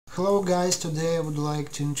Hello guys, today I would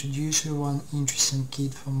like to introduce you one interesting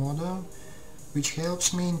kit for Modo, which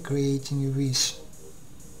helps me in creating UVs.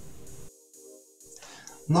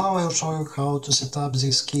 Now I'll show you how to set up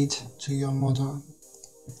this kit to your Modo.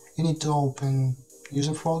 You need to open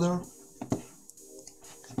user folder,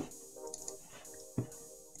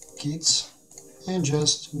 kits, and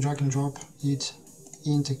just drag and drop it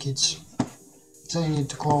into kits. Then you need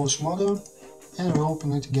to close Modo and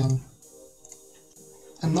reopen it again.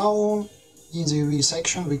 And now in the UV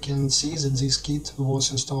section we can see that this kit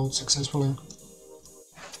was installed successfully.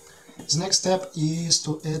 The next step is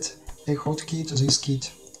to add a hotkey to this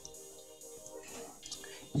kit.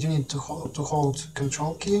 You need to hold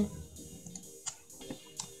Control key,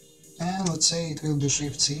 and let's say it will be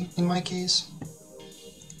Shift C in my case.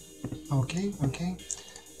 Okay.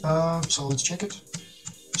 So let's check it.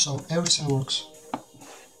 So everything works.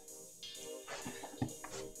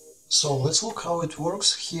 So let's look how it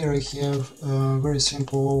works. Here I have a very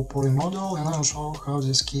simple low poly model, and I'll show how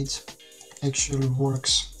this kit actually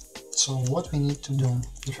works. So what we need to do.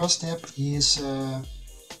 The first step is to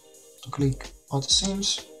click Auto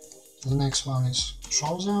Seams. The next one is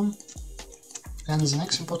Show them. And the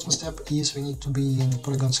next important step is we need to be in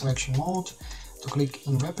polygon selection mode to click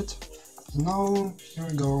Unwrap it. And now here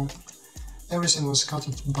we go. Everything was cut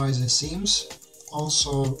by the seams.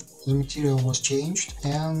 Also the material was changed,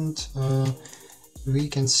 and we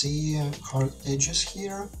can see hard edges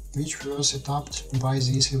here, which were set up by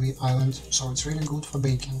this UV island, so it's really good for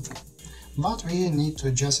baking. But we need to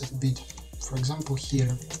adjust it a bit. For example,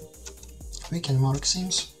 here we can mark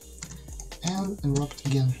seams and unwrap it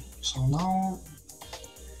again. So now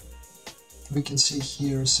we can see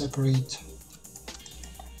here separate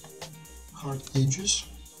hard edges.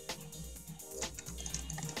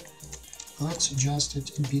 Let's adjust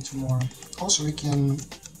it a bit more. Also we can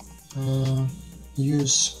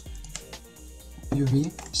use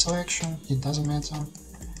UV selection, it doesn't matter.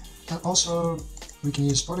 And also we can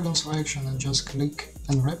use polygon selection and just click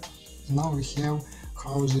and wrap. And now we have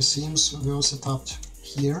how the seams were set up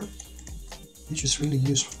here, which is really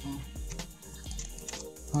useful.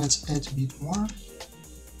 Let's add a bit more.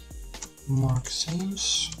 Mark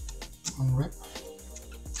seams, unwrap.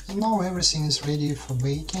 And now everything is ready for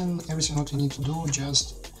baking. Everything what you need to do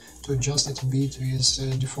just to adjust it a bit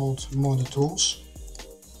with default Modo tools,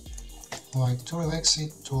 like to relax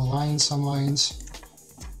it, to align some lines,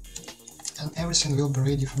 and everything will be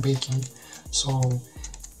ready for baking. So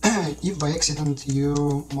if by accident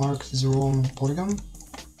you mark the wrong polygon,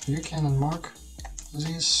 you can unmark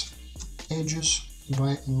these edges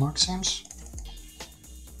by unmark seams.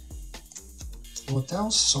 What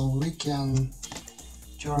else? So we can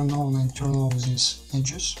turn on and turn off these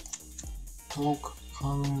edges to look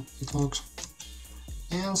how it looks,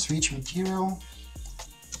 and switch material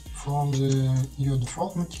from your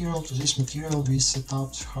default material to this material with set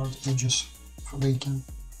up hard edges for baking.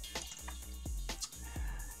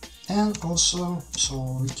 And also,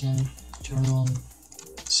 so we can turn on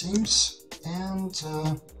seams and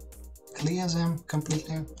clear them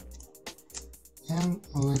completely. And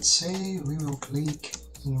let's say we will click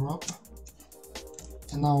Unwrap.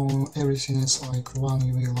 And now everything is like one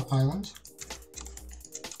UV island.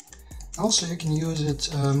 Also you can use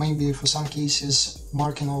it maybe for some cases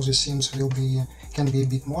marking all the seams can be a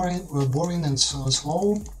bit more boring and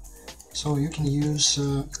slow. So you can use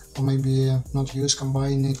or maybe not use,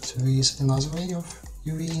 combine it with another way of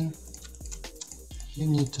UVing. You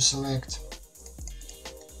need to select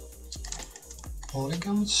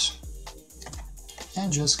polygons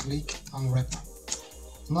and just click Unwrap.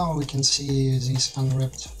 Now we can see this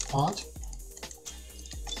unwrapped part,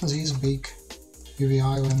 this big UV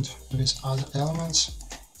island with other elements,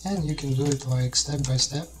 and you can do it like step by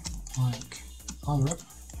step, like unwrap,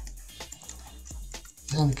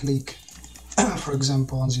 then click for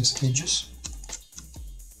example on these edges,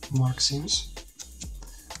 mark seams,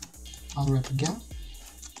 unwrap again.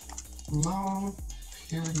 Now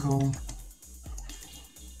here we go.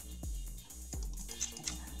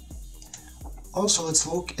 Also let's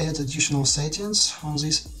look at additional settings on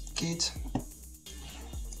this kit.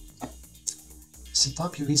 Set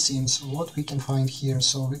up UV seams. What we can find here?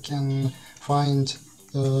 So we can find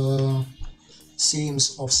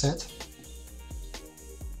seams offset,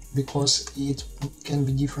 because it can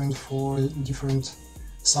be different for different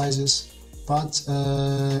sizes, but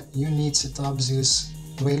you need to set up this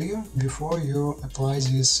value before you apply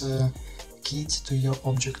this kit to your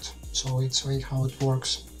object. So it's way how it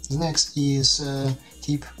works. The next is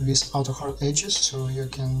tip with auto hard edges, so you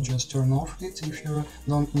can just turn off it if you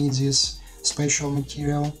don't need this special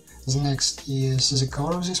material. The next is the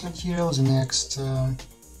color of this material. The next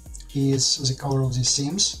is the color of the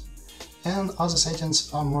themes, and other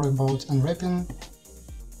settings are more about unwrapping,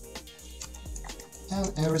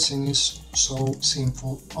 and everything is so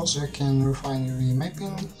simple. Also, you can refine UV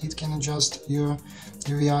mapping, it can adjust your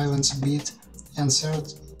UV islands a bit, and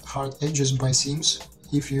set hard edges by themes.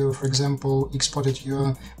 If you, for example, exported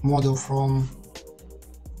your model from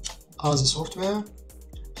other software,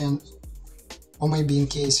 and or maybe in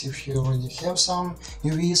case if you already have some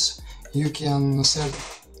UVs, you can set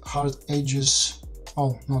hard edges,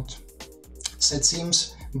 not set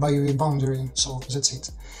themes by UV boundary, so that's it.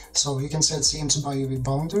 So you can set themes by UV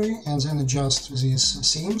boundary and then adjust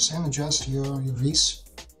these themes and adjust your UVs.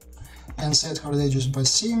 And set hard edges by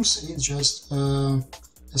themes, it's just a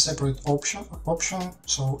separate option.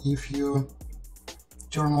 So if you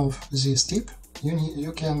turn off this tip,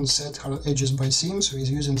 you can set hard edges by themes with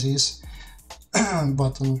using this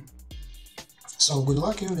button. So good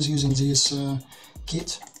luck with using this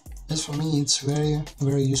kit. As for me, it's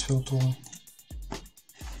very useful tool.